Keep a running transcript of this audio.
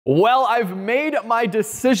Well, I've made my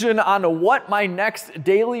decision on what my next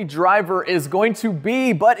daily driver is going to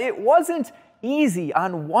be, but it wasn't easy.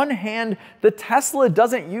 On one hand, the Tesla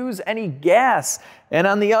doesn't use any gas, and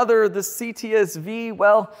on the other, the CTS-V,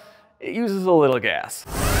 well, it uses a little gas.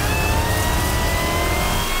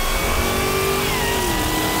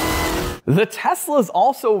 The Tesla's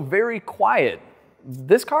also very quiet.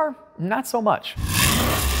 This car, not so much.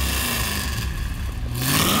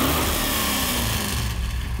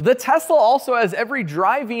 The Tesla also has every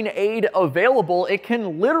driving aid available. It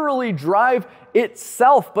can literally drive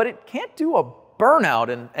itself, but it can't do a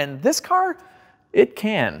burnout, and this car, it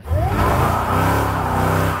can.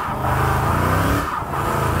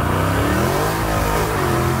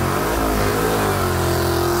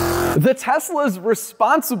 The Tesla is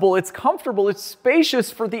responsible, it's comfortable, it's spacious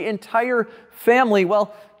for the entire family.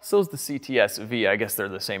 Well, so's the CTS-V. I guess they're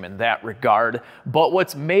the same in that regard. But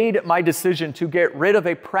what's made my decision to get rid of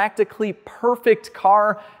a practically perfect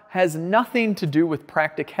car has nothing to do with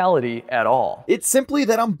practicality at all. It's simply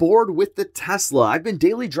that I'm bored with the Tesla. I've been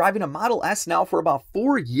daily driving a Model S now for about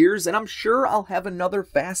 4 years, and I'm sure I'll have another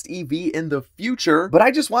fast EV in the future, but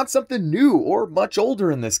I just want something new, or much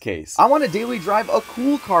older in this case. I want to daily drive a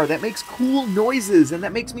cool car that makes cool noises and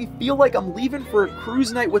that makes me feel like I'm leaving for a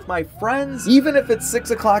cruise night with my friends, even if it's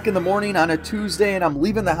 6 o'clock in the morning on a Tuesday and I'm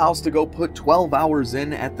leaving the house to go put 12 hours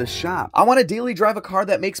in at the shop. I want to daily drive a car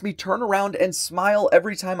that makes me turn around and smile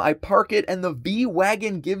every time I park it, and the V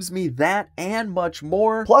Wagon gives me that and much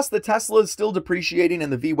more. Plus, the Tesla is still depreciating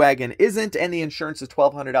and the V Wagon isn't, and the insurance is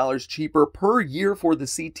 $1,200 cheaper per year for the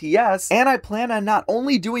CTS. And I plan on not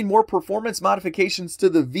only doing more performance modifications to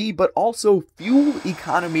the V, but also fuel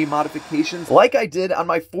economy modifications like I did on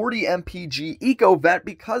my 40 mpg EcoVet,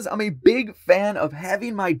 because I'm a big fan of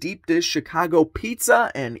having my deep dish Chicago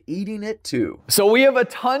pizza and eating it too. So we have a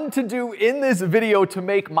ton to do in this video to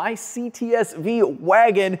make my CTS-V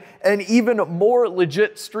Wagon an even more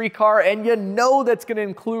legit street car, and you know that's going to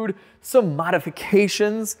include some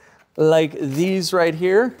modifications like these right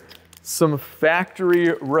here. Some factory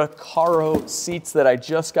Recaro seats that I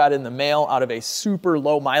just got in the mail out of a super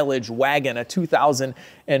low mileage wagon, a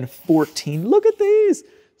 2014. Look at these.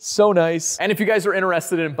 So nice. And if you guys are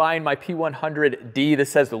interested in buying my P100D,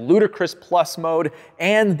 this has the ludicrous plus mode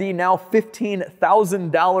and the now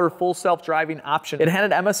 $15,000 full self-driving option. It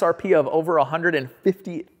had an MSRP of over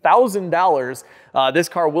 $150,000. This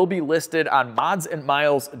car will be listed on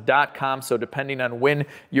modsandmiles.com, so depending on when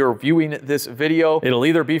you're viewing this video, it'll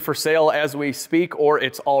either be for sale as we speak or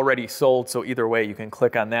it's already sold. So either way, you can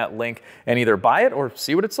click on that link and either buy it or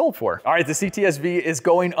see what it's sold for. All right, the CTS-V is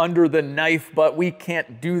going under the knife, but we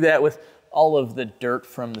can't do that with all of the dirt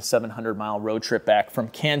from the 700-mile road trip back from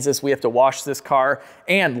Kansas. We have to wash this car.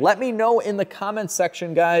 And let me know in the comments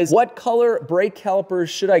section, guys, what color brake calipers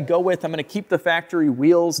should I go with? I'm gonna keep the factory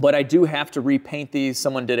wheels, but I do have to repaint these.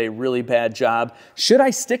 Someone did a really bad job. Should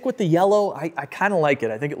I stick with the yellow? I kind of like it.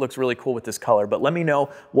 I think it looks really cool with this color, but let me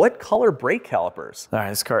know what color brake calipers. All right,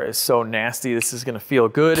 this car is so nasty. This is gonna feel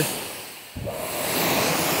good.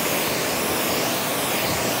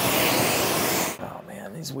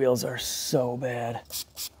 These wheels are so bad.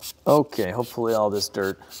 Okay, hopefully all this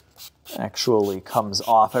dirt actually comes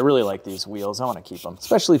off. I really like these wheels. I want to keep them,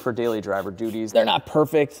 especially for daily driver duties. They're not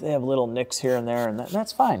perfect. They have little nicks here and there, and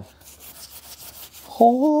that's fine.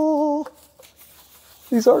 Oh,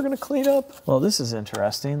 these are going to clean up. Well, this is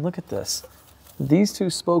interesting. Look at this. These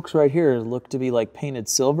two spokes right here look to be like painted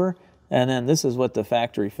silver, and then this is what the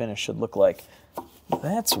factory finish should look like.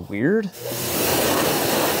 That's weird.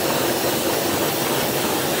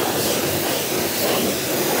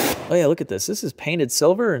 Oh yeah, look at this. This is painted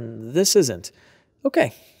silver and this isn't.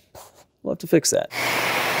 Okay, we'll have to fix that.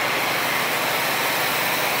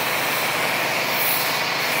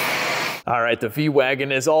 All right, the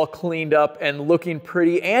V-Wagon is all cleaned up and looking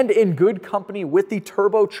pretty and in good company with the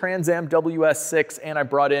Turbo Trans Am WS6, and I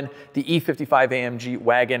brought in the E55 AMG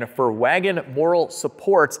wagon for wagon moral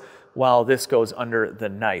support while this goes under the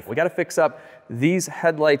knife. We gotta fix up these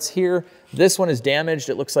headlights here. This one is damaged.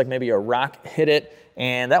 It looks like maybe a rock hit it.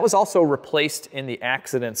 And that was also replaced in the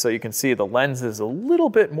accident, so you can see the lens is a little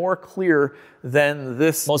bit more clear than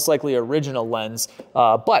this most likely original lens.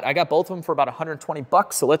 But I got both of them for about 120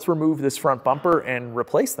 bucks, so let's remove this front bumper and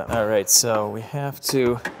replace them. All right, so we have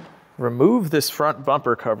to remove this front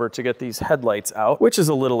bumper cover to get these headlights out, which is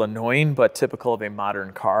a little annoying, but typical of a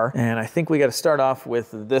modern car. And I think we got to start off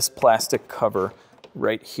with this plastic cover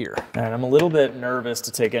right here. And I'm a little bit nervous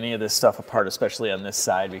to take any of this stuff apart, especially on this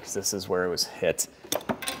side, because this is where it was hit.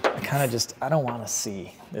 I don't want to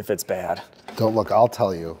see if it's bad. Don't look, I'll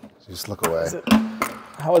tell you. Just look away.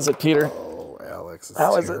 How is it, Peter? Oh, Alex.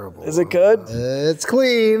 looks terrible. Is it good? It's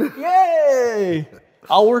clean. Yay!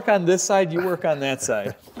 I'll work on this side, you work on that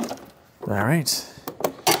side. All right.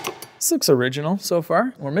 This looks original so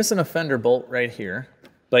far. We're missing a fender bolt right here.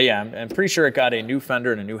 But yeah, I'm pretty sure it got a new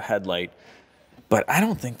fender and a new headlight. But I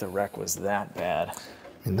don't think the wreck was that bad.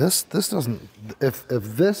 I mean, this doesn't, if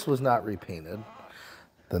this was not repainted,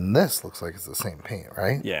 then this looks like it's the same paint,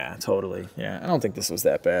 right? Yeah, totally. Yeah, I don't think this was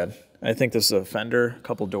that bad. I think this is a fender, a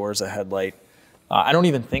couple doors, a headlight. I don't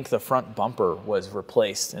even think the front bumper was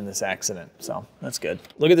replaced in this accident, so that's good.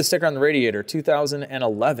 Look at the sticker on the radiator,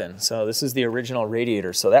 2011. So this is the original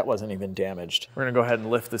radiator, so that wasn't even damaged. We're gonna go ahead and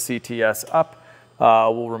lift the CTS up.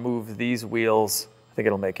 We'll remove these wheels. I think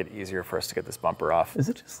it'll make it easier for us to get this bumper off. Is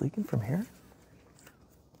it just leaking from here?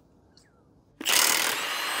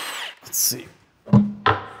 Let's see.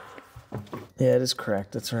 Yeah, it is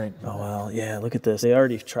cracked, that's right. Oh well, yeah, look at this. They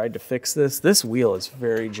already tried to fix this. This wheel is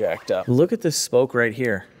very jacked up. Look at this spoke right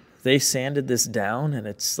here. They sanded this down and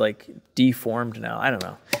it's like deformed now. I don't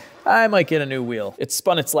know. I might get a new wheel. It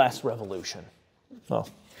spun its last revolution. Well,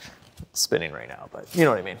 it's spinning right now, but you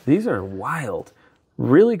know what I mean. These are wild.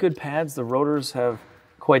 Really good pads. The rotors have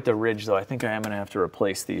quite the ridge though. I think I am gonna have to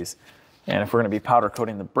replace these. And if we're gonna be powder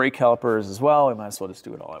coating the brake calipers as well, we might as well just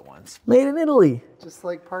do it all at once. Made in Italy. Just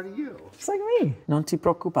like part of you. Just like me. Non ti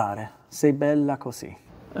preoccupare, sei bella così.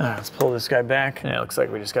 All right, let's pull this guy back. Yeah, it looks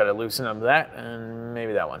like we just gotta loosen up that and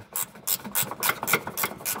maybe that one.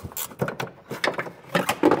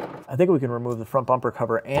 I think we can remove the front bumper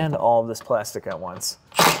cover and all of this plastic at once.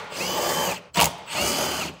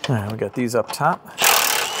 All right, we got these up top.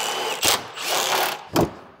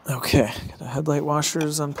 Okay, got the headlight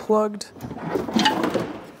washers unplugged.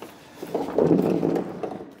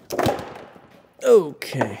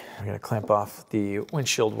 Okay, we're gonna clamp off the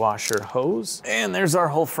windshield washer hose. And there's our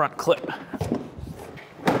whole front clip.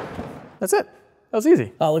 That's it. That was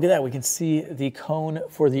easy. Oh, look at that. We can see the cone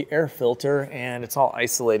for the air filter and it's all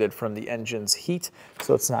isolated from the engine's heat,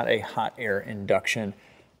 so it's not a hot air induction.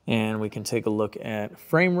 And we can take a look at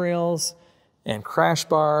frame rails and crash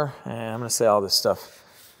bar. And I'm gonna say all this stuff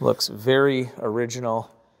looks very original,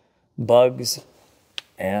 bugs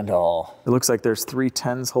and all. It looks like there's 3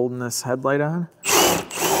 10s holding this headlight on.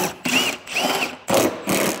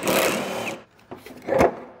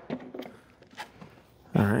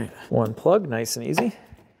 All right, one plug, nice and easy.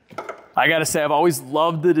 I gotta say, I've always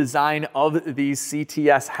loved the design of these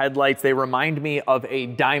CTS headlights. They remind me of a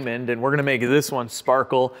diamond, and we're gonna make this one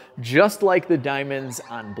sparkle just like the diamonds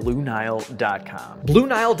on BlueNile.com.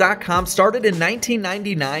 BlueNile.com started in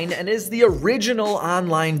 1999 and is the original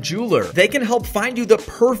online jeweler. They can help find you the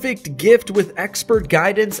perfect gift with expert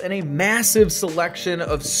guidance and a massive selection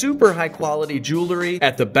of super high quality jewelry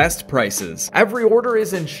at the best prices. Every order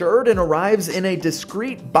is insured and arrives in a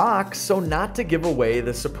discreet box, so not to give away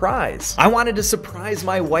the surprise. I wanted to surprise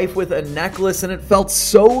my wife with a necklace, and it felt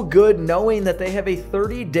so good knowing that they have a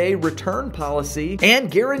 30-day return policy and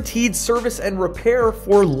guaranteed service and repair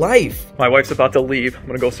for life. My wife's about to leave. I'm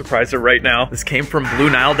gonna go surprise her right now. This came from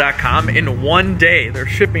BlueNile.com in 1 day. Their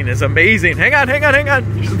shipping is amazing. Hang on, hang on, hang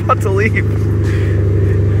on. She's about to leave.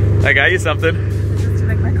 I got you something. Just to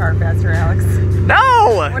make my car faster, Alex.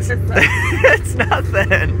 No! What's it say? It's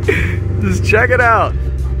nothing. Just check it out.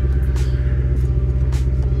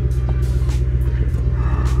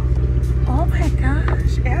 Oh my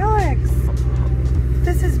gosh, Alex.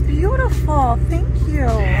 This is beautiful. Thank you.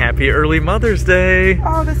 Happy early Mother's Day.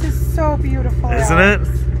 Oh, this is so beautiful. Isn't Alex.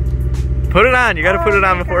 it? Put it on. You got to put it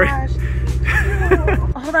on before you.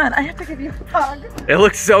 Hold on, I have to give you a hug. It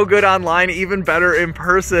looks so good online, even better in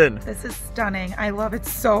person. This is stunning. I love it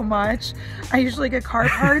so much. I usually get car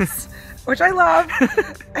parts, which I love.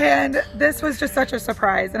 And this was just such a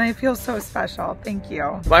surprise, and I feel so special. Thank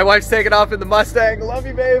you. My wife's taking off in the Mustang. Love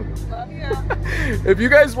you, babe. Love you. If you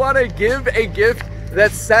guys want to give a gift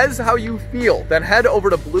that says how you feel, then head over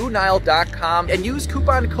to BlueNile.com and use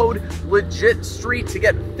coupon code LEGITSTREET to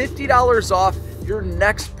get $50 off your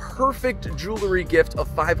next perfect jewelry gift of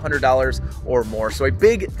 $500 or more. So a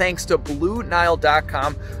big thanks to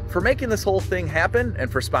BlueNile.com for making this whole thing happen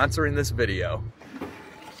and for sponsoring this video.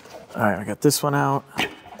 All right, I got this one out.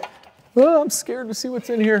 Oh, I'm scared to see what's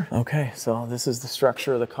in here. Okay, so this is the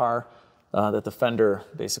structure of the car that the fender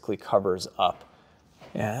basically covers up.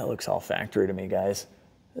 Yeah, it looks all factory to me, guys.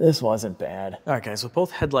 This wasn't bad. All right, guys, with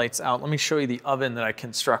both headlights out, let me show you the oven that I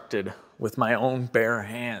constructed with my own bare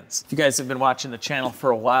hands. If you guys have been watching the channel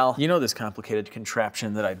for a while, you know this complicated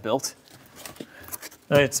contraption that I built.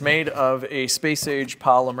 It's made of a space-age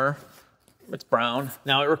polymer, It's brown.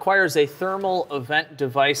 Now it requires a thermal event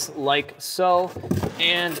device like so,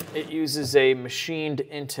 and it uses a machined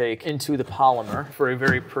intake into the polymer for a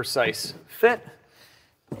very precise fit.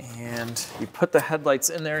 And you put the headlights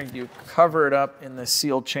in there, you cover it up in the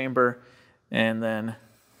sealed chamber, and then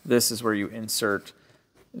this is where you insert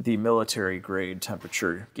the military grade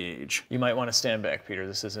temperature gauge. You might want to stand back, Peter,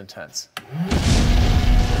 this is intense.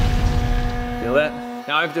 Feel that?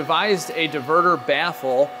 Now I've devised a diverter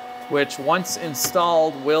baffle which once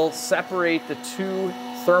installed will separate the two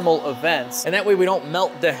thermal events, and that way we don't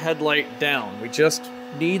melt the headlight down. We just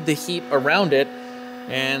need the heat around it,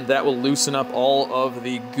 and that will loosen up all of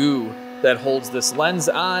the goo that holds this lens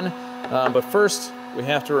on. But first, we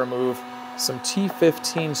have to remove some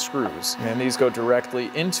T15 screws, and these go directly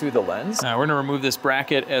into the lens. Now we're gonna remove this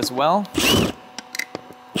bracket as well.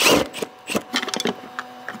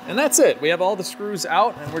 And that's it. We have all the screws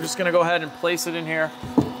out, and we're just gonna go ahead and place it in here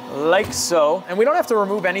like so. And we don't have to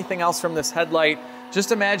remove anything else from this headlight.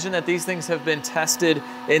 Just imagine that these things have been tested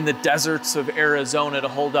in the deserts of Arizona to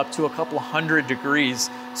hold up to a couple 100 degrees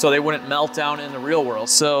so they wouldn't melt down in the real world.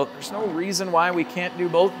 So there's no reason why we can't do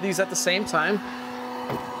both of these at the same time.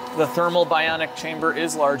 The thermal bionic chamber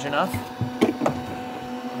is large enough.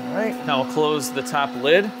 All right, now we'll close the top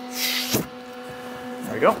lid.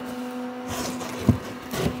 There we go.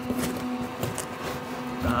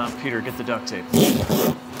 Peter, get the duct tape.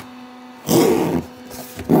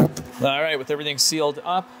 All right, with everything sealed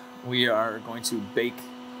up, we are going to bake.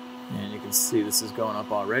 And you can see this is going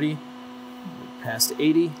up already. We're past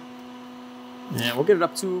 80. And we'll get it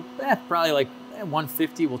up to probably like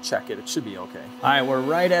 150. We'll check it. It should be okay. All right, we're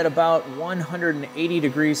right at about 180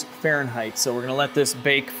 degrees Fahrenheit. So we're gonna let this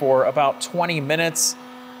bake for about 20 minutes.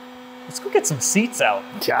 Let's go get some seats out.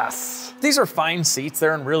 Yes. These are fine seats.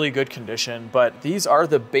 They're in really good condition, but these are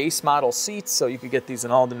the base model seats. So you could get these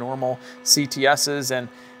in all the normal CTSs, and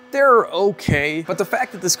they're okay. But the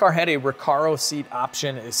fact that this car had a Recaro seat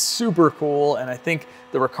option is super cool. And I think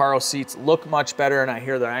the Recaro seats look much better, and I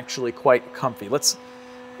hear they're actually quite comfy. We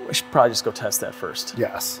should probably just go test that first.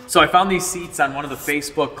 Yes. So I found these seats on one of the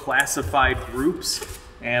Facebook classified groups,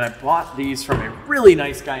 and I bought these from a really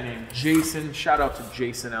nice guy named Jason. Shout out to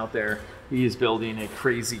Jason out there. He is building a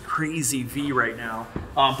crazy, crazy V right now.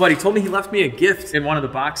 But he told me he left me a gift in one of the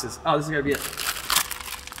boxes. Oh, this is gonna be it.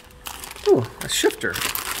 Ooh, a shifter.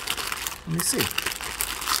 Let me see.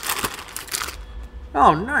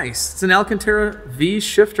 Oh, nice. It's an Alcantara V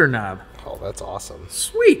shifter knob. Oh, that's awesome.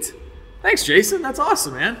 Sweet. Thanks, Jason. That's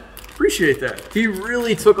awesome, man. Appreciate that. He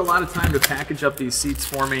really took a lot of time to package up these seats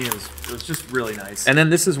for me. It was just really nice. And then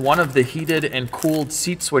this is one of the heated and cooled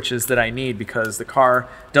seat switches that I need because the car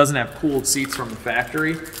doesn't have cooled seats from the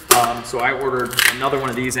factory. So I ordered another one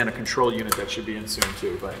of these and a control unit that should be in soon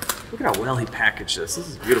too. But look at how well he packaged this. This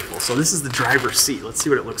is beautiful. So this is the driver's seat. Let's see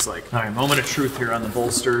what it looks like. All right, moment of truth here on the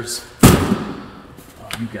bolsters. Oh,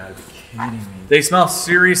 you gotta be kidding me. They smell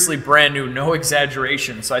seriously brand new, no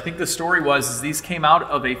exaggeration. So I think the story was these came out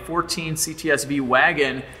of a 14 CTS-V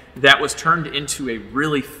Wagon that was turned into a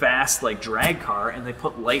really fast like drag car, and they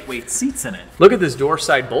put lightweight seats in it. Look at this door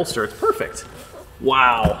side bolster, it's perfect.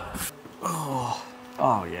 Wow.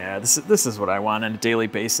 Oh yeah, this is what I want on a daily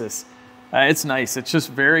basis. It's nice, it's just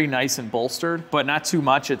very nice and bolstered, but not too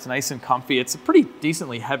much. It's nice and comfy. It's a pretty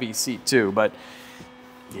decently heavy seat too, but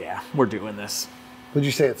yeah, we're doing this. Would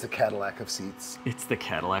you say it's the Cadillac of seats? It's the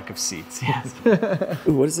Cadillac of seats, yes.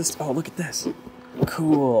 Ooh, what is this? Oh, look at this.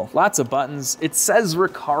 Cool. Lots of buttons. It says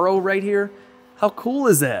Recaro right here. How cool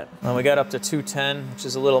is that? Well, we got up to 210, which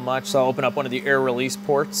is a little much, so I'll open up one of the air release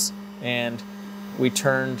ports, and we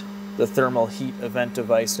turned the thermal heat event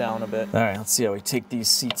device down a bit. All right, let's see how we take these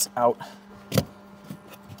seats out.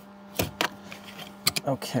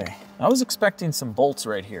 Okay, I was expecting some bolts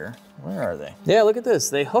right here. Where are they? Yeah, look at this.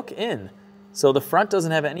 They hook in. So the front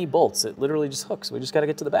doesn't have any bolts. It literally just hooks. We just got to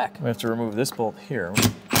get to the back. We have to remove this bolt here.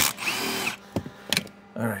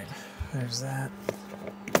 All right, there's that.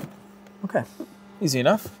 Okay, easy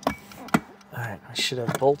enough. All right, I should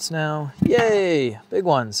have bolts now. Yay, big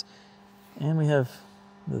ones. And we have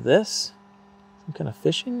this, some kind of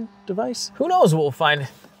fishing device. Who knows what we'll find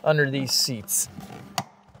under these seats.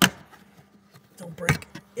 Don't break,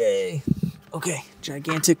 yay. Okay,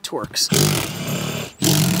 gigantic torques.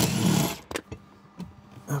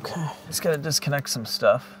 Okay, just gotta disconnect some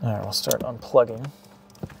stuff. All right, we'll start unplugging.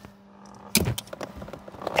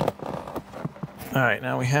 All right,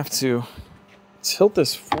 now we have to tilt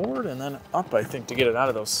this forward and then up, I think, to get it out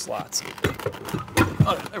of those slots.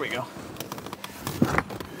 Oh, there we go.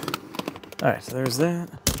 All right, so there's that.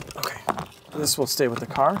 Okay, this will stay with the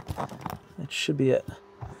car. That should be it.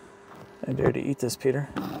 I dare to eat this, Peter.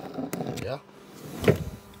 Yeah.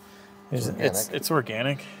 It's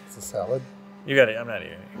organic. It's a salad. You got it. I'm not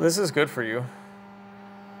eating it. This is good for you.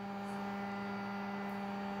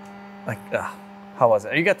 Like, how was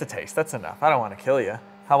it? You got the taste. That's enough. I don't want to kill you.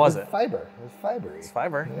 How was it? Fiber. It was fibery. It's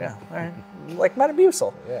fiber. Yeah. All right. Like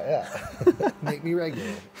Metamucil. Yeah. Make me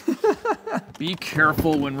regular. Be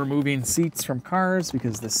careful when removing seats from cars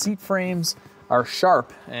because the seat frames are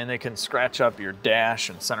sharp and they can scratch up your dash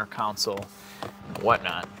and center console and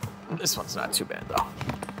whatnot. This one's not too bad though.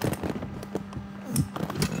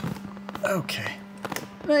 Okay.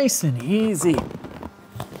 Nice and easy.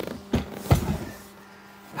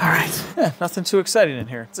 All right. Yeah, nothing too exciting in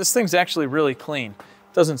here. This thing's actually really clean.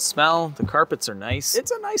 Doesn't smell, the carpets are nice.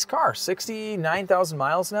 It's a nice car, 69,000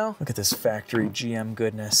 miles now. Look at this factory GM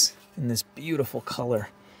goodness in this beautiful color.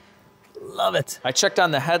 Love it. I checked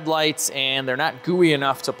on the headlights and they're not gooey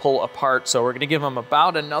enough to pull apart, so we're gonna give them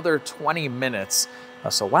about another 20 minutes.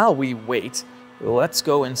 So while we wait, let's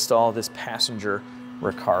go install this passenger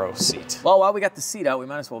Recaro seat. Well, while we got the seat out, we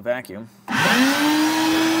might as well vacuum.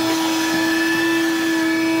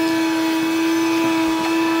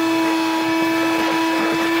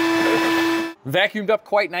 Vacuumed up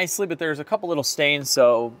quite nicely, but there's a couple little stains,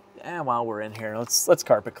 so while we're in here, let's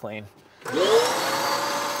carpet clean.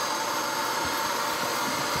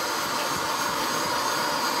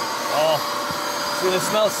 Oh, it's gonna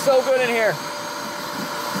smell so good in here.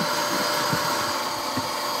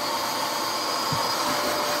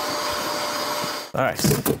 All right,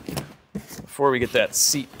 before we get that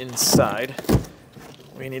seat inside,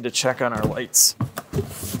 we need to check on our lights.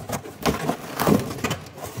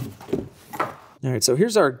 All right, so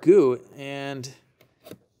here's our goo, and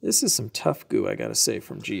this is some tough goo, I gotta say,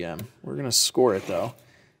 from GM. We're gonna score it though,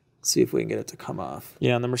 see if we can get it to come off.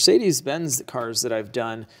 Yeah, on the Mercedes-Benz cars that I've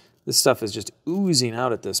done, this stuff is just oozing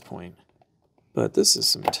out at this point. But this is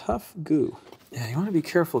some tough goo. Yeah, you wanna be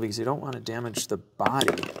careful because you don't wanna damage the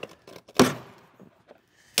body.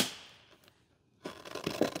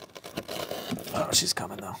 Oh, she's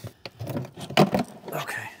coming though.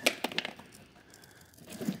 Okay.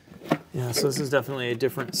 Yeah, so this is definitely a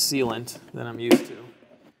different sealant than I'm used to.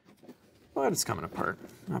 But it's coming apart,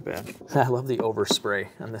 not bad. I love the overspray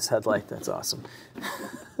on this headlight, that's awesome.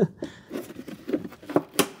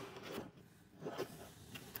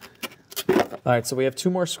 All right, so we have 2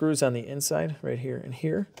 more screws on the inside, right here and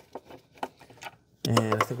here.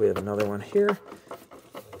 And I think we have another one here.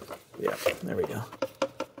 Yeah, there we go.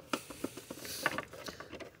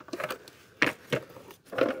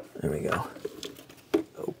 There we go.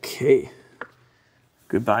 Okay.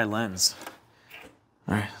 Goodbye lens.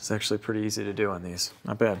 All right, it's actually pretty easy to do on these.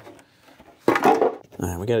 Not bad. All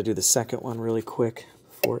right, we got to do the second one really quick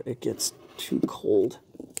before it gets too cold.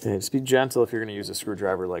 Okay, just be gentle if you're going to use a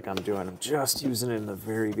screwdriver like I'm doing. I'm just using it in the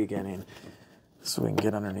very beginning so we can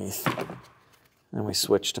get underneath. Then we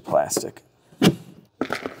switch to plastic.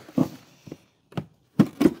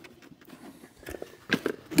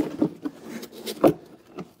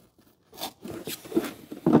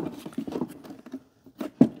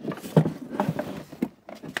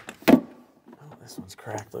 This one's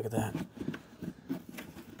cracked, look at that.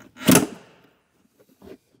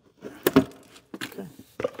 Okay.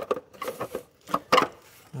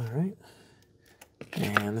 All right.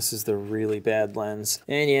 And this is the really bad lens.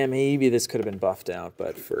 And yeah, maybe this could have been buffed out,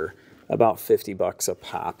 but for about 50 bucks a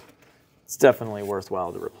pop, it's definitely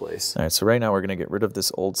worthwhile to replace. All right, so right now we're gonna get rid of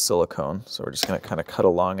this old silicone. So we're just gonna kind of cut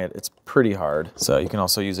along it. It's pretty hard. So you can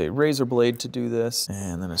also use a razor blade to do this,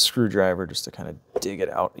 and then a screwdriver just to kind of dig it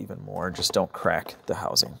out even more. Just don't crack the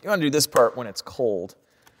housing. You wanna do this part when it's cold.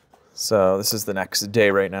 So this is the next day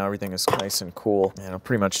right now. Everything is nice and cool. And it'll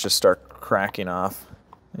pretty much just start cracking off.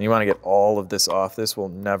 And you wanna get all of this off. This will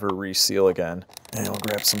never reseal again. And we'll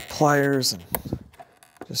grab some pliers and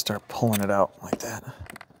just start pulling it out like that.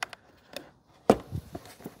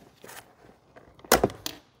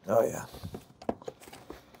 Oh yeah.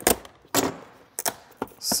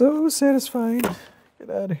 So satisfying. Get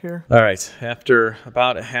out of here. All right, after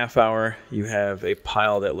about a half hour, you have a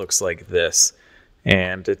pile that looks like this.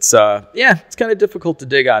 And it's, yeah, it's kind of difficult to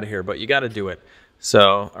dig out of here, but you gotta do it.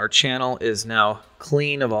 So our channel is now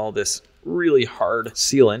clean of all this really hard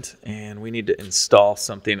sealant, and we need to install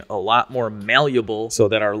something a lot more malleable so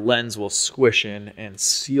that our lens will squish in and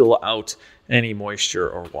seal out any moisture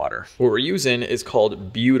or water. What we're using is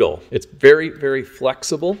called butyl. It's very, very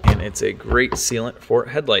flexible, and it's a great sealant for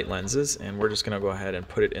headlight lenses, and we're just gonna go ahead and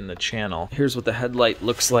put it in the channel. Here's what the headlight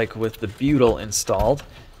looks like with the butyl installed.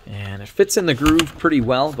 And it fits in the groove pretty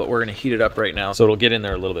well, but we're gonna heat it up right now so it'll get in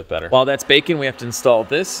there a little bit better. While that's baking, we have to install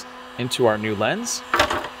this into our new lens.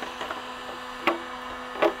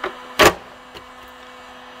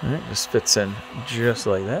 right, just fits in just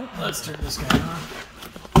like that. Let's turn this guy on.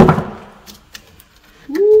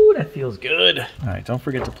 Ooh, that feels good. All right, don't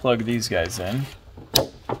forget to plug these guys in.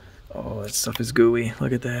 Oh, that stuff is gooey.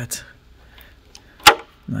 Look at that.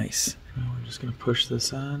 Nice. We're just gonna push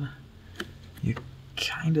this on. You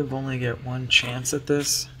kind of only get one chance at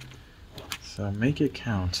this, so make it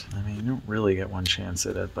count. I mean, you don't really get one chance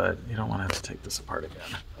at it, but you don't want to have to take this apart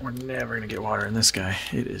again. We're never gonna get water in this guy.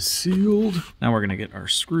 It is sealed. Now we're gonna get our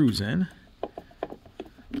screws in.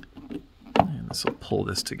 And this will pull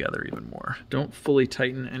this together even more. Don't fully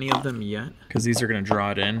tighten any of them yet, because these are gonna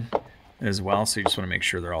draw it in as well, so you just wanna make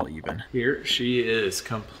sure they're all even. Here she is,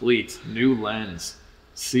 complete. New lens,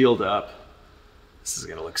 sealed up. This is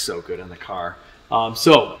gonna look so good in the car.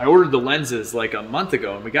 So I ordered the lenses like a month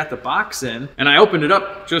ago, and we got the box in, and I opened it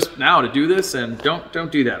up just now to do this, and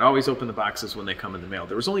don't do that. Always open the boxes when they come in the mail.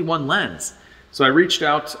 There was only one lens. So I reached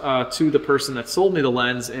out to the person that sold me the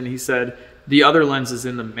lens, and he said, the other lens is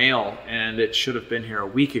in the mail, and it should have been here a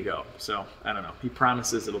week ago. So I don't know. He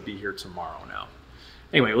promises it'll be here tomorrow now.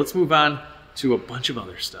 Anyway, let's move on to a bunch of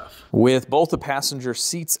other stuff. With both the passenger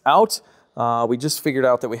seats out, we just figured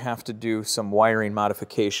out that we have to do some wiring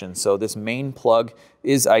modification. So this main plug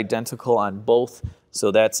is identical on both,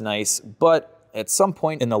 so that's nice. But at some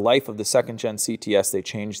point in the life of the second gen CTS, they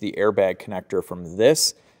changed the airbag connector from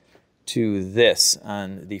this to this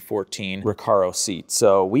on the 14 Recaro seat.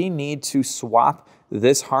 So we need to swap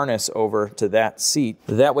this harness over to that seat.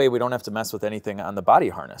 That way we don't have to mess with anything on the body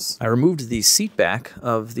harness. I removed the seat back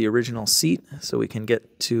of the original seat so we can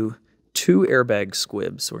get to 2 airbag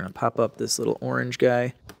squibs. So we're gonna pop up this little orange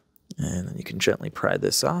guy, and then you can gently pry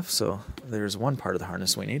this off. So there's one part of the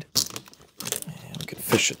harness we need. And we can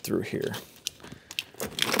fish it through here.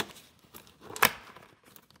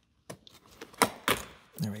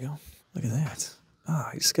 There we go. Look at that. Oh,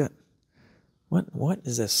 I just got, what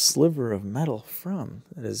is a sliver of metal from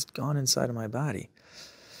that has gone inside of my body?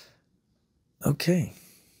 Okay,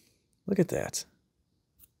 look at that.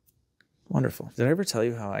 Wonderful. Did I ever tell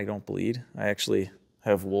you how I don't bleed? I actually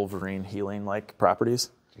have Wolverine healing-like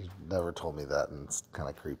properties. You never told me that, and it's kind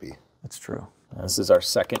of creepy. That's true. This is our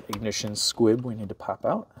second ignition squib we need to pop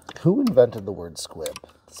out. Who invented the word squib?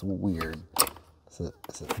 It's weird.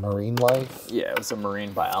 Is it marine life? Yeah, it was a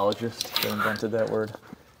marine biologist that invented that word.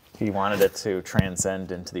 He wanted it to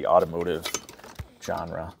transcend into the automotive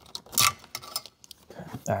genre. Okay.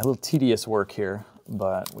 A little tedious work here,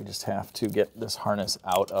 but we just have to get this harness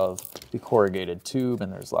out of the corrugated tube,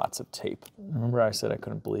 and there's lots of tape. Remember I said I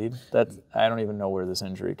couldn't bleed? I don't even know where this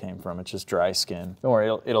injury came from. It's just dry skin. Don't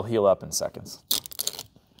worry, it'll heal up in seconds.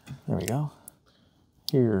 There we go.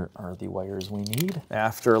 Here are the wires we need.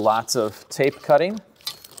 After lots of tape cutting,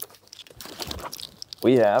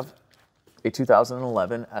 we have a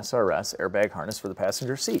 2011 SRS airbag harness for the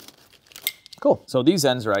passenger seat. Cool. So these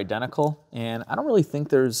ends are identical, and I don't really think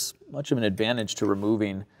there's much of an advantage to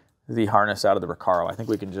removing the harness out of the Recaro. I think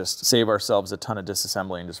we can just save ourselves a ton of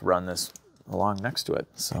disassembly and just run this along next to it.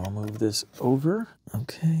 So I'll move this over.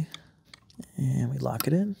 Okay. And we lock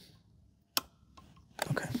it in.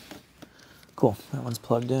 Okay. Cool. That one's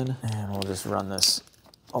plugged in, and we'll just run this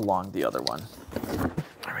along the other one.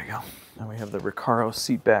 There we go. Now we have the Recaro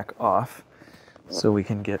seat back off, so we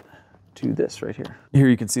can get to this right here. Here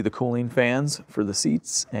you can see the cooling fans for the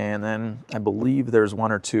seats, and then I believe there's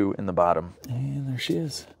 1 or 2 in the bottom. And there she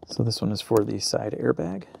is. So this one is for the side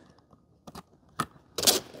airbag.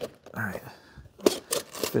 All right,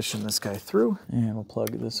 fishing this guy through, and we'll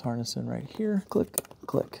plug this harness in right here. Click,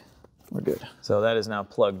 click, we're good. So that is now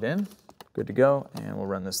plugged in, good to go, and we'll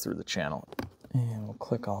run this through the channel. And we'll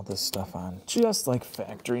click all this stuff on just like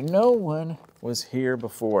factory. No one was here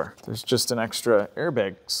before. There's just an extra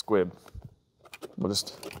airbag squib. We'll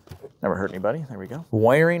just never hurt anybody. There we go.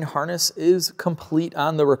 Wiring harness is complete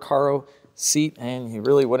on the Recaro seat, and you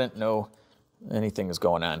really wouldn't know anything is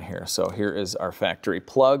going on here. So here is our factory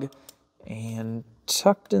plug, and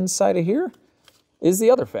tucked inside of here is the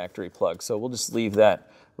other factory plug. So we'll just leave that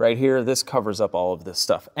right here. This covers up all of this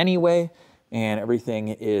stuff anyway, and everything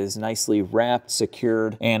is nicely wrapped,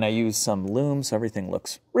 secured, and I used some loom, so everything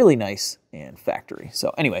looks really nice and factory.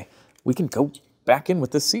 So anyway, we can go back in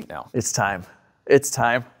with this seat now. It's time. It's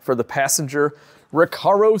time for the passenger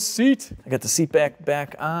Recaro seat. I got the seat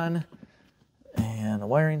back on, and the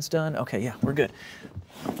wiring's done. Okay, yeah, we're good.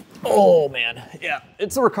 Oh man, yeah,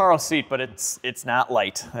 it's a Recaro seat, but it's not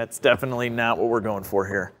light. That's definitely not what we're going for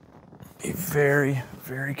here. Be very,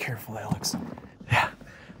 very careful, Alex. Yeah.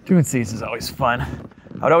 Doing seats is always fun.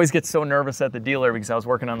 I would always get so nervous at the dealer because I was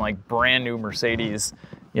working on like brand new Mercedes,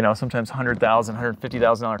 you know, sometimes $100,000,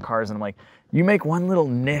 $150,000 cars, and I'm like, you make one little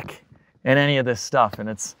nick in any of this stuff, and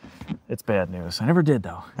it's bad news. I never did,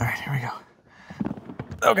 though. All right, here we go.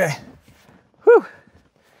 Okay. Whew.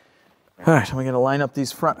 All right, we're gonna line up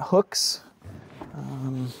these front hooks.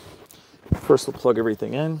 First, we'll plug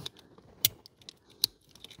everything in.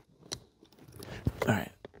 All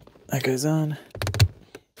right, that goes on.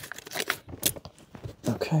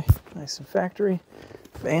 Okay, nice and factory.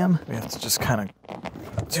 Bam. We have to just kind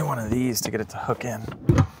of do one of these to get it to hook in.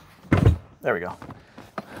 There we go.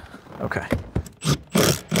 Okay.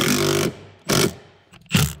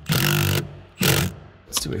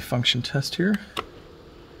 Let's do a function test here.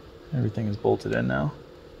 Everything is bolted in now.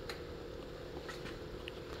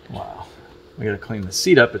 Wow. We gotta clean the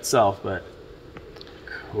seat up itself, but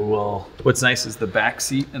cool. What's nice is the back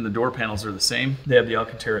seat and the door panels are the same. They have the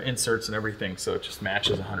Alcantara inserts and everything, so it just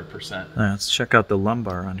matches 100%. Let's check out the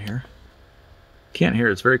lumbar on here. Can't hear,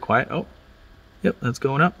 it's very quiet. Oh, yep, that's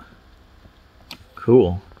going up.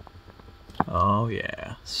 Cool. Oh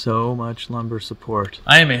yeah, so much lumbar support.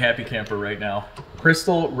 I am a happy camper right now.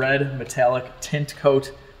 Crystal red metallic tint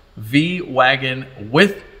coat V Wagon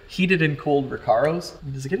with heated and cold Recaros. I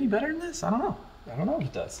mean, does it get any better than this? I don't know. I don't know if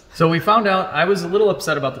it does. So we found out, I was a little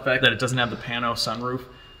upset about the fact that it doesn't have the pano sunroof.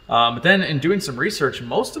 But then in doing some research,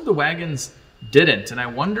 most of the wagons didn't. And I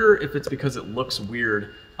wonder if it's because it looks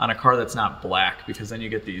weird on a car that's not black, because then you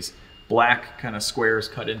get these black kind of squares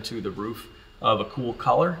cut into the roof of a cool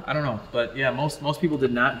color. I don't know, but yeah, most people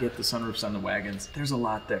did not get the sunroofs on the wagons. There's a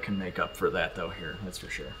lot that can make up for that though here, that's for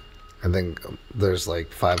sure. I think there's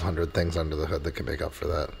like 500 things under the hood that can make up for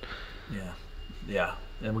that. Yeah, yeah.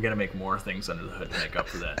 And we got to make more things under the hood to make up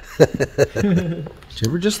for that. Do you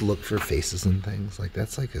ever just look for faces and things? Like,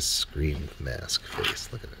 that's like a Scream mask face.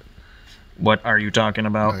 Look at it. What are you talking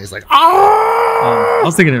about? Oh, he's like, ah! I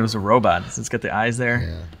was thinking it was a robot. It's got the eyes there.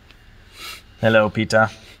 Yeah. Hello, Peter.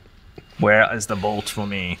 Where is the bolt for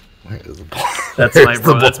me? Where is the bolt?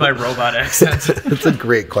 That's my robot accent. That's a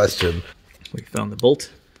great question. We found the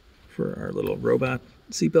bolt for our little robot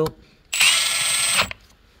seatbelt.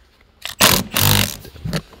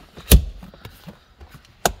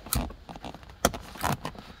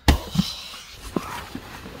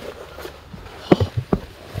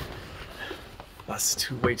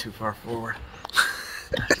 That's way too far forward.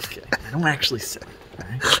 Okay. I don't actually sit.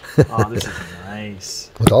 Right? Oh, this is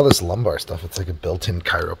nice. With all this lumbar stuff, it's like a built-in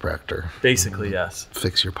chiropractor. Basically, yes.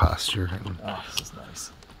 Fix your posture. Oh, this is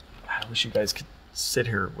nice. I wish you guys could sit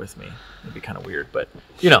here with me. It'd be kind of weird, but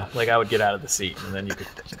you know, like I would get out of the seat and then you could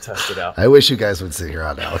test it out. I wish you guys would sit here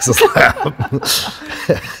on Alex's lap.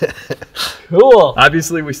 Cool.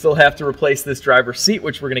 Obviously, we still have to replace this driver's seat,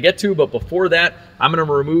 which we're going to get to, but before that, I'm going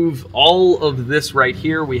to remove all of this right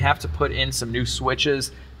here. We have to put in some new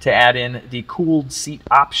switches to add in the cooled seat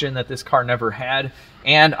option that this car never had.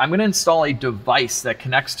 And I'm going to install a device that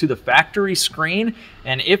connects to the factory screen.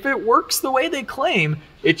 And if it works the way they claim,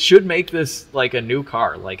 it should make this like a new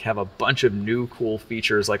car, like have a bunch of new cool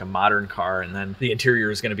features like a modern car. And then the interior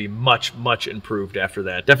is going to be much, much improved after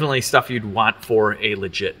that. Definitely stuff you'd want for a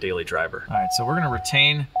legit daily driver. All right, so we're going to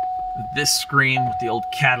retain this screen with the old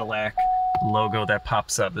Cadillac logo that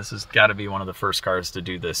pops up. This has got to be one of the first cars to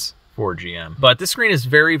do this for GM. But this screen is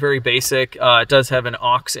very, very basic. It does have an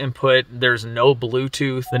aux input. There's no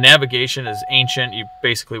Bluetooth. The navigation is ancient. You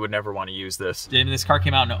basically would never want to use this. And this car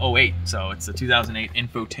came out in 08, so it's the 2008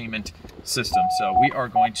 infotainment system. So we are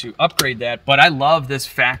going to upgrade that. But I love this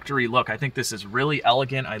factory look. I think this is really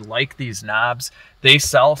elegant. I like these knobs. They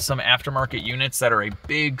sell some aftermarket units that are a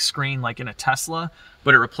big screen like in a Tesla,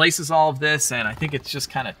 but it replaces all of this, and I think it's just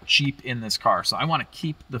kind of cheap in this car. So I want to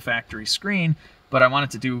keep the factory screen, but I want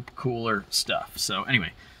it to do cooler stuff. So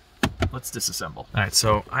anyway, let's disassemble. All right,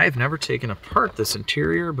 so I have never taken apart this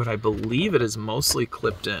interior, but I believe it is mostly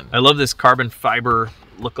clipped in. I love this carbon fiber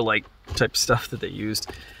look-alike type stuff that they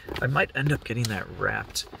used. I might end up getting that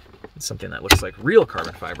wrapped in something that looks like real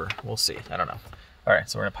carbon fiber. We'll see, I don't know. All right,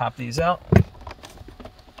 so we're gonna pop these out.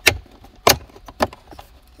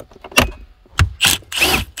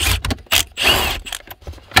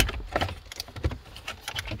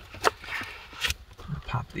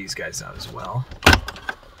 These guys out as well.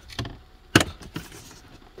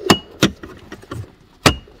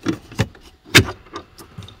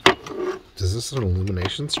 Is this an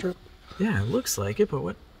illumination strip? Yeah, it looks like it, but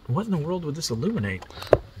what in the world would this illuminate?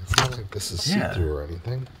 It's not like this is see-through or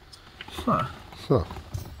anything. Huh. Huh.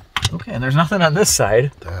 Okay, and there's nothing on this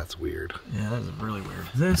side. That's weird. Yeah, that is really weird.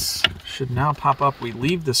 This should now pop up. We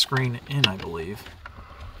leave the screen in, I believe.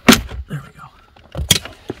 There we go.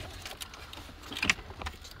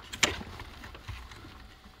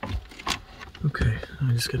 Okay,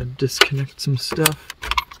 I just gotta disconnect some stuff.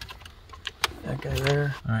 that guy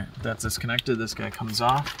there. All right, that's disconnected. This guy comes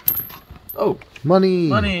off. Oh, money.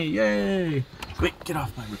 Money, yay. Wait, get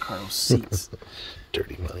off my Ricardo seats.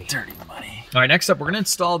 Dirty money. Dirty money. All right, next up, we're going to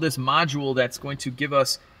install this module that's going to give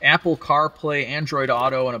us Apple CarPlay, Android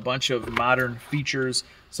Auto, and a bunch of modern features.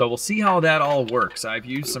 So we'll see how that all works. I've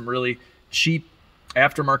used some really cheap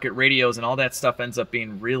aftermarket radios, and all that stuff ends up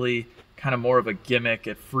being really kind of more of a gimmick.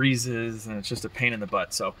 It freezes, and it's just a pain in the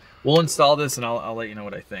butt. So we'll install this, and I'll let you know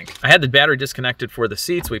what I think. I had the battery disconnected for the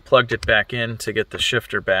seats. We plugged it back in to get the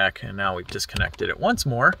shifter back, and now we've disconnected it once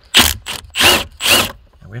more.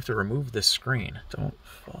 We have to remove this screen. Don't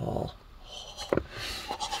fall.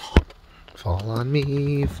 Fall on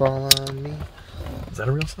me, fall on me. Is that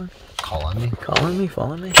a real song? Call on me. Call on me,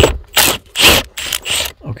 fall on me.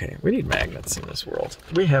 Okay, we need magnets in this world.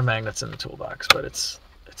 We have magnets in the toolbox, but it's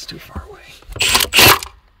too far away.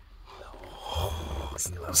 Oh,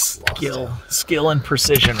 skill and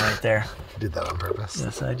precision right there. You did that on purpose?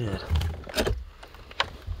 Yes, I did.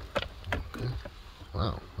 Okay.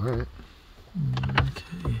 Wow, all right.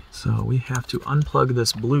 Okay, so we have to unplug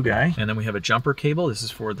this blue guy, and then we have a jumper cable. This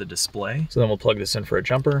is for the display. So then we'll plug this in for a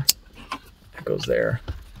jumper. That goes there.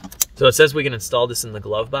 So it says we can install this in the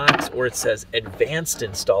glove box, or it says advanced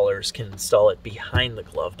installers can install it behind the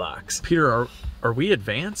glove box. Peter, are we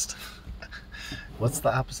advanced? What's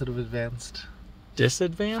the opposite of advanced?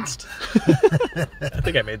 Disadvanced? I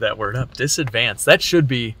think I made that word up. Disadvanced. That should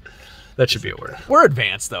be a word. We're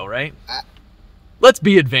advanced though, right? Let's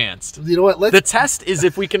be advanced. You know what? The test is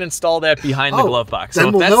if we can install that behind the glove box.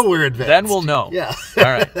 Then so we'll know we're advanced. Then we'll know. Yeah. All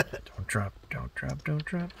right. Don't drop, don't drop, don't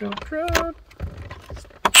drop, don't drop.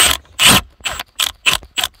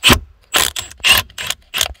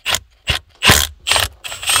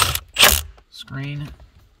 Screen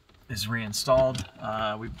is reinstalled.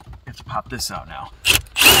 We have to pop this out now.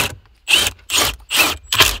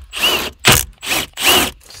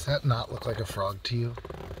 Does that not look like a frog to you?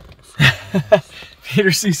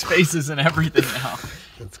 Peter sees faces and everything now.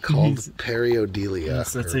 It's called periodelia.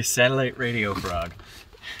 Yes, that's a satellite radio frog.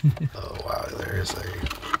 Oh wow, there's a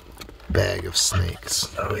bag of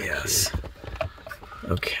snakes. Oh yes.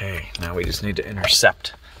 Okay, now we just need to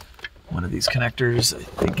intercept one of these connectors. I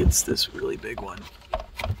think it's this really big one.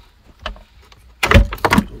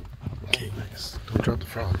 Okay, nice. Don't drop the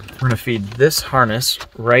frog. We're gonna feed this harness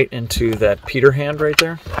right into that Peter hand right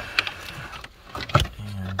there.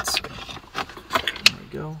 And there we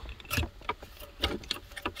go.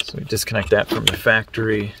 So we disconnect that from the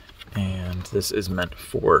factory, and this is meant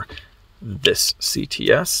for this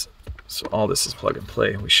CTS. So all this is plug and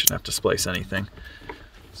play. We shouldn't have to splice anything.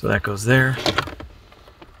 So that goes there.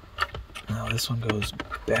 Now this one goes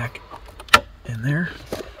back in there.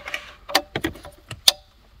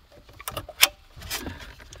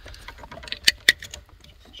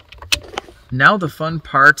 Now the fun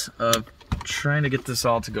part of trying to get this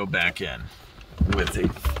all to go back in with a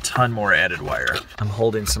ton more added wire. I'm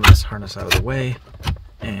holding some of this harness out of the way,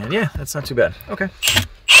 and yeah, that's not too bad. Okay.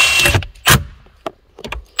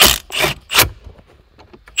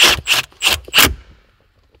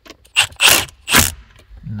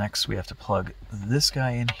 Next, we have to plug this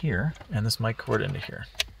guy in here and this mic cord into here.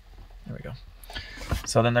 There we go.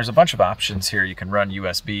 So then there's a bunch of options here. You can run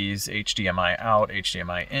USBs, HDMI out,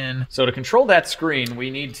 HDMI in. So to control that screen, we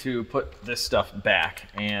need to put this stuff back.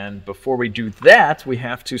 And before we do that, we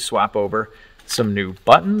have to swap over some new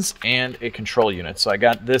buttons and a control unit. So I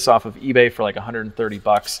got this off of eBay for like 130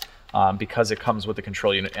 bucks because it comes with the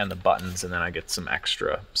control unit and the buttons, and then I get some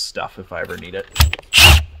extra stuff if I ever need it.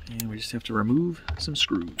 And we just have to remove some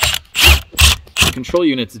screws. The control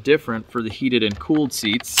unit's different for the heated and cooled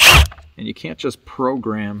seats, and you can't just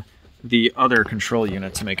program the other control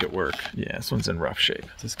unit to make it work. Yeah, this one's in rough shape.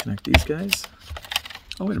 Disconnect these guys.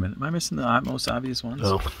 Oh, wait a minute. Am I missing the most obvious ones?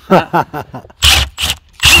 Oh.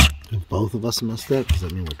 If both of us messed up, does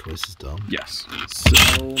that mean we're twice as dumb? Yes.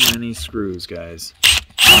 So many screws, guys.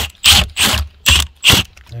 I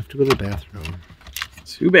have to go to the bathroom.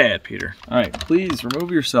 Too bad, Peter. All right, please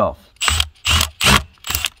remove yourself.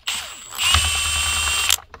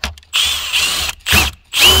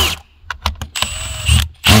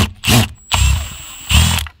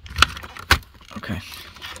 Okay.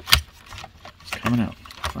 It's coming out,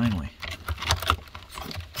 finally.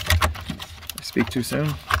 Did I speak too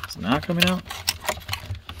soon? It's not coming out?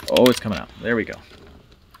 Oh, it's coming out. There we go.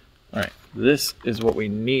 All right, this is what we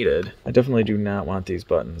needed. I definitely do not want these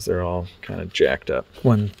buttons. They're all kind of jacked up.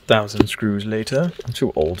 1,000 screws later. I'm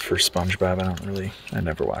too old for SpongeBob. I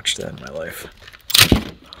never watched that in my life.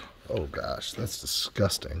 Oh gosh, that's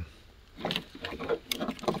disgusting.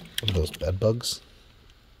 What are those, bed bugs?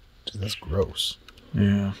 Dude, that's gross.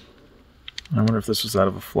 Yeah. I wonder if this was out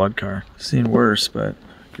of a flood car. Seen worse, but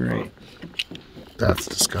great. That's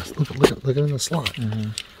disgusting. Look at it in the slot.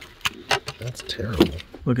 That's terrible.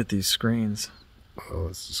 Look at these screens. Oh,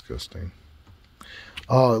 that's disgusting.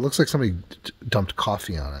 Oh, it looks like somebody dumped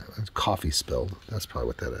coffee on it. Coffee spilled. That's probably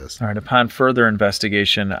what that is. All right, upon further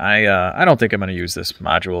investigation, I don't think I'm going to use this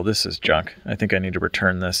module. This is junk. I think I need to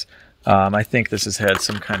return this. I think this has had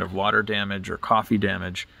some kind of water damage or coffee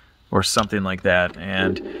damage or something like that.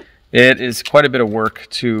 And it is quite a bit of work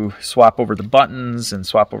to swap over the buttons and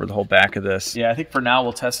swap over the whole back of this. Yeah, I think for now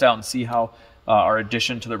we'll test out and see how our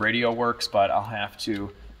addition to the radio works, but I'll have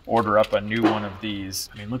to order up a new one of these.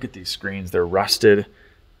 I mean, look at these screens. They're rusted.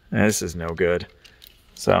 This is no good.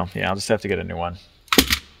 So yeah, I'll just have to get a new one.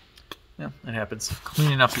 Yeah, it happens.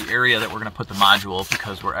 Cleaning up the area that we're going to put the module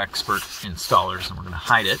because we're expert installers and we're going to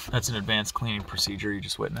hide it. That's an advanced cleaning procedure you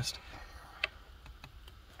just witnessed.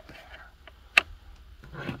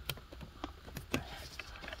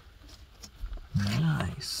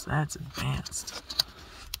 Nice, that's advanced.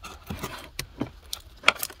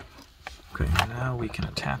 Okay, now we can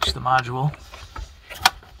attach the module.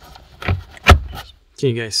 Can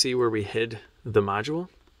you guys see where we hid the module?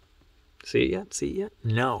 See it yet? See it yet?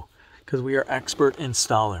 No, because we are expert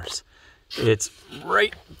installers. It's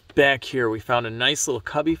right back here. We found a nice little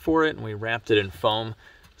cubby for it and we wrapped it in foam.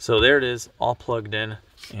 So there it is, all plugged in,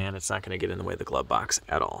 and it's not going to get in the way of the glove box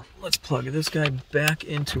at all. Let's plug this guy back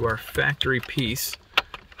into our factory piece.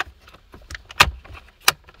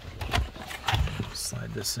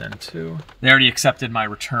 Slide this in too. They already accepted my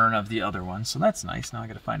return of the other one, so that's nice. Now I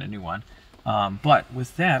got to find a new one. But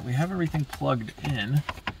with that, we have everything plugged in.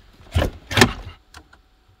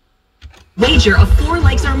 Wager of 4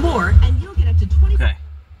 likes or more, and you'll get up to 20. Okay,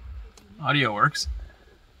 audio works.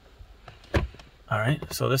 All right,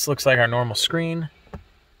 so this looks like our normal screen.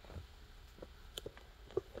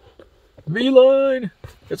 V-Line,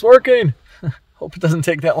 it's working. Hope it doesn't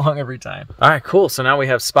take that long every time. All right, cool. So now we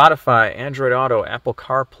have Spotify, Android Auto, Apple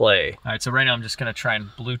CarPlay. All right, so right now I'm just gonna try and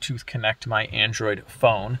Bluetooth connect my Android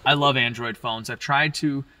phone. I love Android phones. I've tried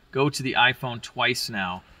to go to the iPhone twice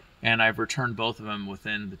now, and I've returned both of them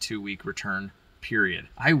within the 2-week return period.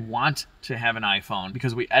 I want to have an iPhone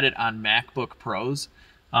because we edit on MacBook Pros,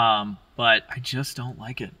 but I just don't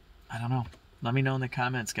like it. I don't know. Let me know in the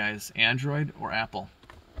comments, guys. Android or Apple?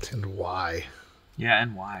 And why? Yeah,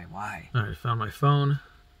 and why? Why? All right, found my phone.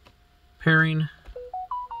 Pairing.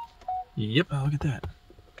 Yep. Oh, look at that.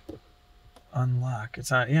 Unlock.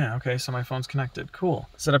 It's on. Yeah, okay, so my phone's connected. Cool.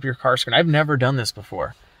 Set up your car screen. I've never done this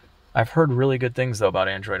before. I've heard really good things, though, about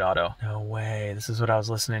Android Auto. No way. This is what I was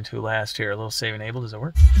listening to last year. A little save enable. Does it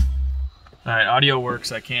work? All right, audio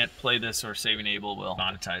works. I can't play this or save enable will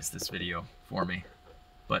monetize this video for me.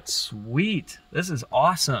 But sweet. This is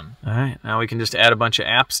awesome. All right, now we can just add a bunch of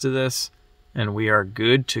apps to this, and we are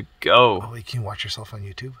good to go. Oh, you can watch yourself on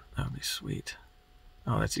YouTube? That would be sweet.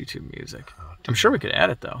 Oh, that's YouTube music. I'm sure we could add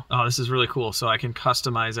it, though. Oh, this is really cool. So I can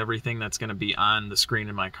customize everything that's going to be on the screen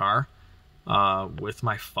in my car with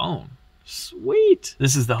my phone. Sweet.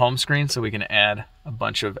 This is the home screen, so we can add a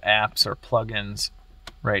bunch of apps or plugins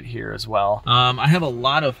right here as well. I have a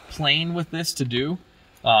lot of playing with this to do,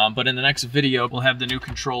 but in the next video, we'll have the new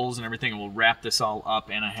controls and everything, and we'll wrap this all up,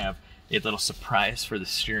 and I have a little surprise for the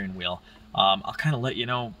steering wheel. I'll kind of let you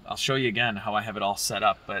know, I'll show you again how I have it all set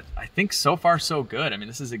up, but I think so far so good. I mean,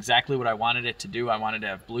 this is exactly what I wanted it to do. I wanted to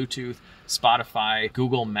have Bluetooth, Spotify,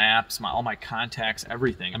 Google Maps, all my contacts,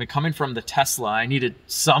 everything. I mean, coming from the Tesla, I needed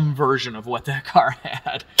some version of what that car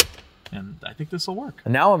had. And I think this will work.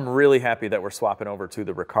 Now I'm really happy that we're swapping over to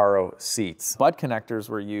the Recaro seats. Bud connectors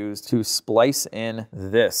were used to splice in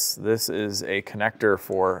this. This is a connector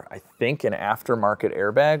for, I think, an aftermarket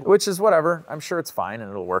airbag, which is whatever. I'm sure it's fine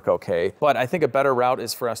and it'll work okay. But I think a better route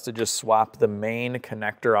is for us to just swap the main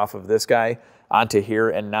connector off of this guy onto here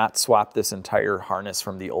and not swap this entire harness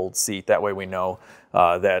from the old seat. That way we know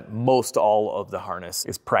that most all of the harness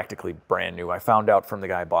is practically brand new. I found out from the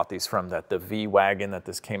guy I bought these from that the V Wagon that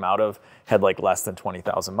this came out of had like less than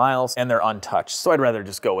 20,000 miles and they're untouched. So I'd rather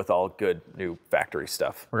just go with all good new factory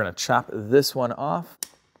stuff. We're gonna chop this one off.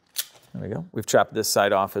 There we go. We've chopped this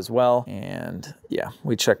side off as well. And yeah,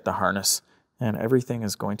 we checked the harness and everything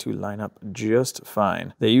is going to line up just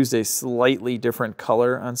fine. They used a slightly different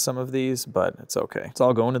color on some of these, but it's okay. It's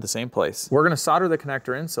all going to the same place. We're gonna solder the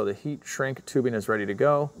connector in so the heat shrink tubing is ready to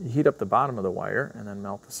go. You heat up the bottom of the wire and then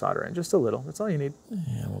melt the solder in just a little. That's all you need.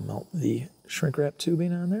 And we'll melt the shrink wrap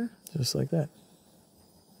tubing on there, just like that.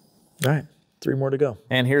 All right, 3 more to go.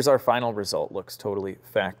 And here's our final result. Looks totally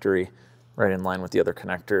factory. Right in line with the other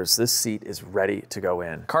connectors. This seat is ready to go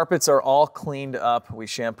in. Carpets are all cleaned up. We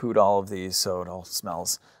shampooed all of these, so it all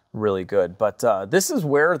smells really good. But this is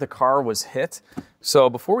where the car was hit. So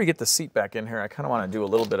before we get the seat back in here, I kind of want to do a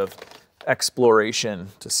little bit of exploration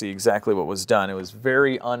to see exactly what was done. It was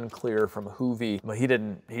very unclear from Hoovie, but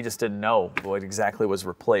he just didn't know what exactly was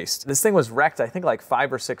replaced. This thing was wrecked, I think like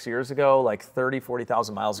 5 or 6 years ago, like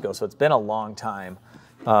 40,000 miles ago. So it's been a long time.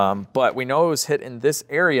 But we know it was hit in this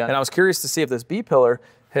area. And I was curious to see if this B-pillar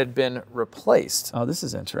had been replaced. Oh, this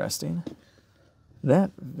is interesting.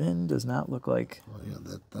 That VIN does not look like... Oh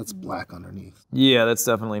yeah, that's black underneath. Yeah, that's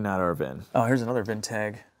definitely not our VIN. Oh, here's another VIN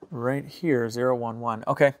tag right here, 011.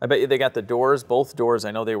 Okay, I bet you they got the doors, both doors,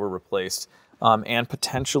 I know they were replaced. And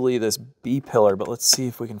potentially this B-pillar, but let's see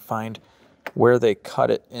if we can find where they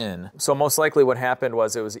cut it in. So most likely what happened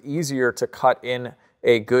was it was easier to cut in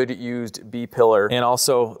a good used B-pillar and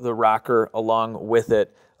also the rocker along with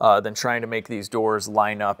it than trying to make these doors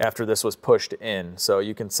line up after this was pushed in. So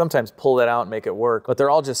you can sometimes pull that out and make it work, but they're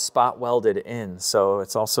all just spot welded in. So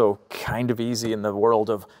it's also kind of easy in the world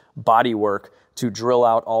of body work to drill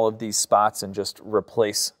out all of these spots and just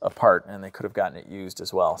replace a part, and they could have gotten it used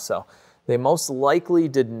as well. So they most likely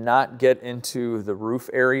did not get into the roof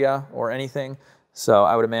area or anything. So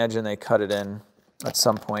I would imagine they cut it in at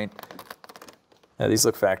some point. Yeah, these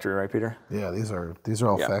look factory, right, Peter? Yeah, these are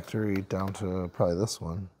all factory down to probably this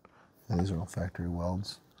one. And these are all factory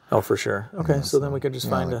welds. Oh, for sure. Okay, yeah, so then we could just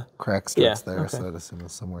find like a crack starts there, so I'd assume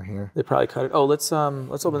it's somewhere here. They probably cut it. Oh, let's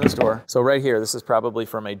open this door. So right here, this is probably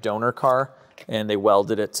from a donor car, and they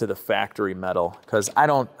welded it to the factory metal because I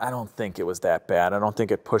don't think it was that bad. I don't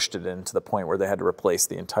think it pushed it into the point where they had to replace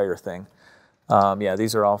the entire thing. Yeah,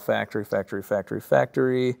 these are all factory.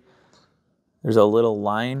 There's a little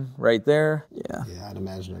line right there. Yeah. Yeah, I'd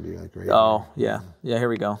imagine it'd be like right Oh, here. Yeah, here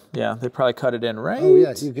we go. Yeah, they probably cut it in right. Oh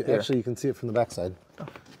yeah, you can see it from the backside.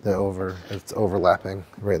 It's overlapping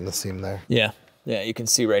right in the seam there. Yeah, you can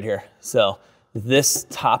see right here. So this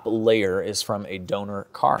top layer is from a donor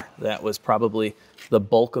car. That was probably the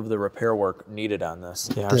bulk of the repair work needed on this.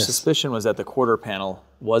 Yeah, our suspicion was that the quarter panel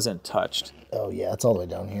wasn't touched. Oh yeah, it's all the way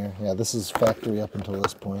down here. Yeah, this is factory up until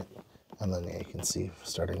this point. And then you can see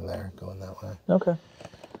starting there, going that way. Okay.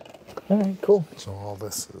 All right, cool. So all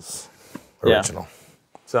this is original. Yeah.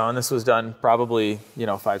 So, and this was done probably,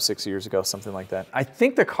 5, 6 years ago, something like that. I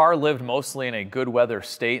think the car lived mostly in a good weather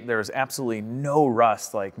state. There was absolutely no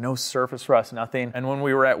rust, like no surface rust, nothing. And when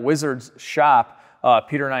we were at Wizard's shop,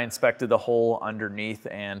 Peter and I inspected the hole underneath,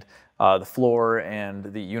 and the floor and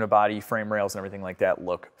the unibody frame rails and everything like that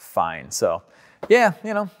look fine. So yeah,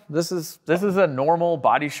 this is a normal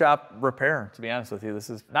body shop repair, to be honest with you. This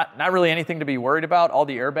is not really anything to be worried about. All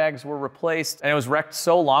the airbags were replaced, and it was wrecked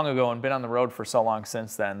so long ago and been on the road for so long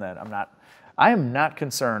since then that I am not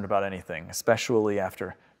concerned about anything, especially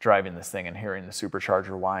after driving this thing and hearing the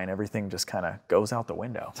supercharger whine. Everything just kind of goes out the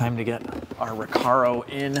window. Time to get our Recaro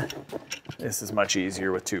in. This is much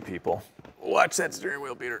easier with 2 people. Watch that steering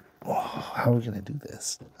wheel, Peter. Oh, how are we gonna do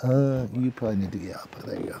this? You probably need to get up.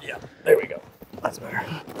 There you go. Yeah, there we go. That's better.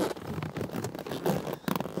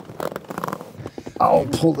 I'll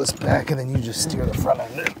pull this back and then you just steer the front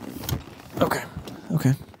end.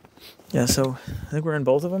 Okay. Yeah, so I think we're in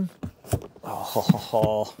both of them.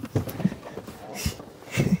 Oh.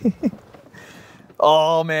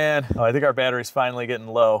 Oh man. Oh, I think our battery's finally getting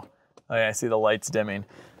low. Oh yeah, I see the lights dimming.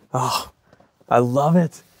 Oh, I love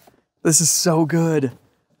it. This is so good.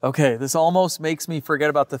 Okay, this almost makes me forget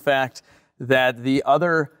about the fact that the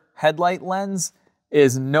other headlight lens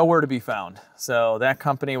is nowhere to be found. So that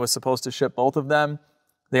company was supposed to ship both of them.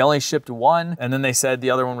 They only shipped one, and then they said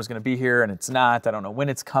the other one was gonna be here, and it's not. I don't know when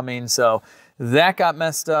it's coming. So that got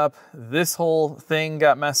messed up. This whole thing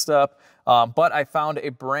got messed up. But I found a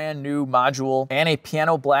brand new module and a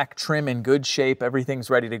piano black trim in good shape. Everything's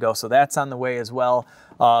ready to go. So that's on the way as well.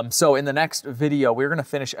 So in the next video, we're gonna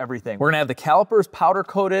finish everything. We're gonna have the calipers powder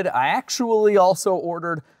coated. I actually also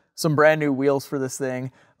ordered some brand new wheels for this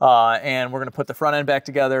thing. And we're gonna put the front end back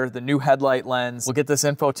together, the new headlight lens. We'll get this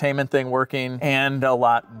infotainment thing working and a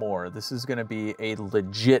lot more. This is gonna be a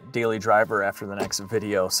legit daily driver after the next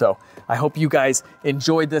video. So I hope you guys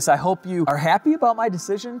enjoyed this. I hope you are happy about my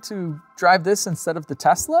decision to drive this instead of the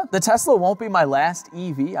Tesla. The Tesla won't be my last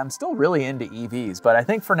EV. I'm still really into EVs, but I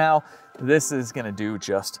think for now, this is gonna do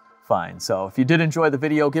just fine. So if you did enjoy the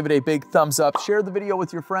video, give it a big thumbs up, share the video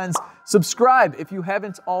with your friends, subscribe if you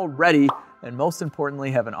haven't already, and most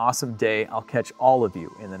importantly, have an awesome day. I'll catch all of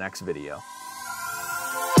you in the next video.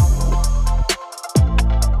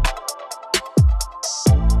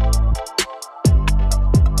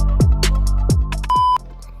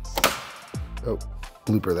 Oh,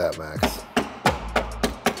 blooper that, Max.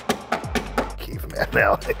 Caveman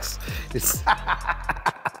Alex. It's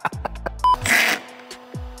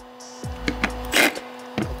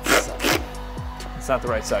not the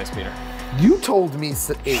right size, Peter. You told me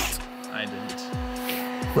 8. I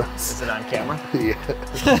didn't. Is it on camera? Yeah.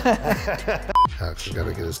 Alex has got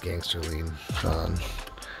to get his gangster lean on,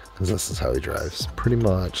 because this is how he drives. Pretty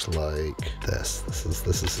much like this.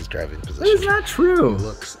 This is his driving position. That is not true. He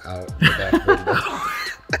looks out the back window.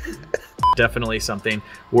 Definitely something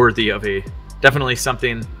worthy of a. Definitely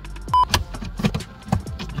something.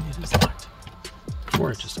 It is locked.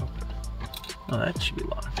 Or it just opened. Oh, that should be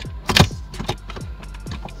locked.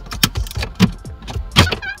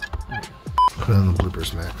 Put on the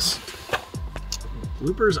bloopers, Max.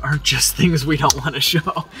 Bloopers aren't just things we don't want to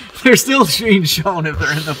show. They're still being shown if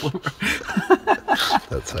they're in the blooper.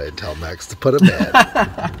 That's how I tell Max to put them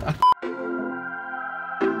in.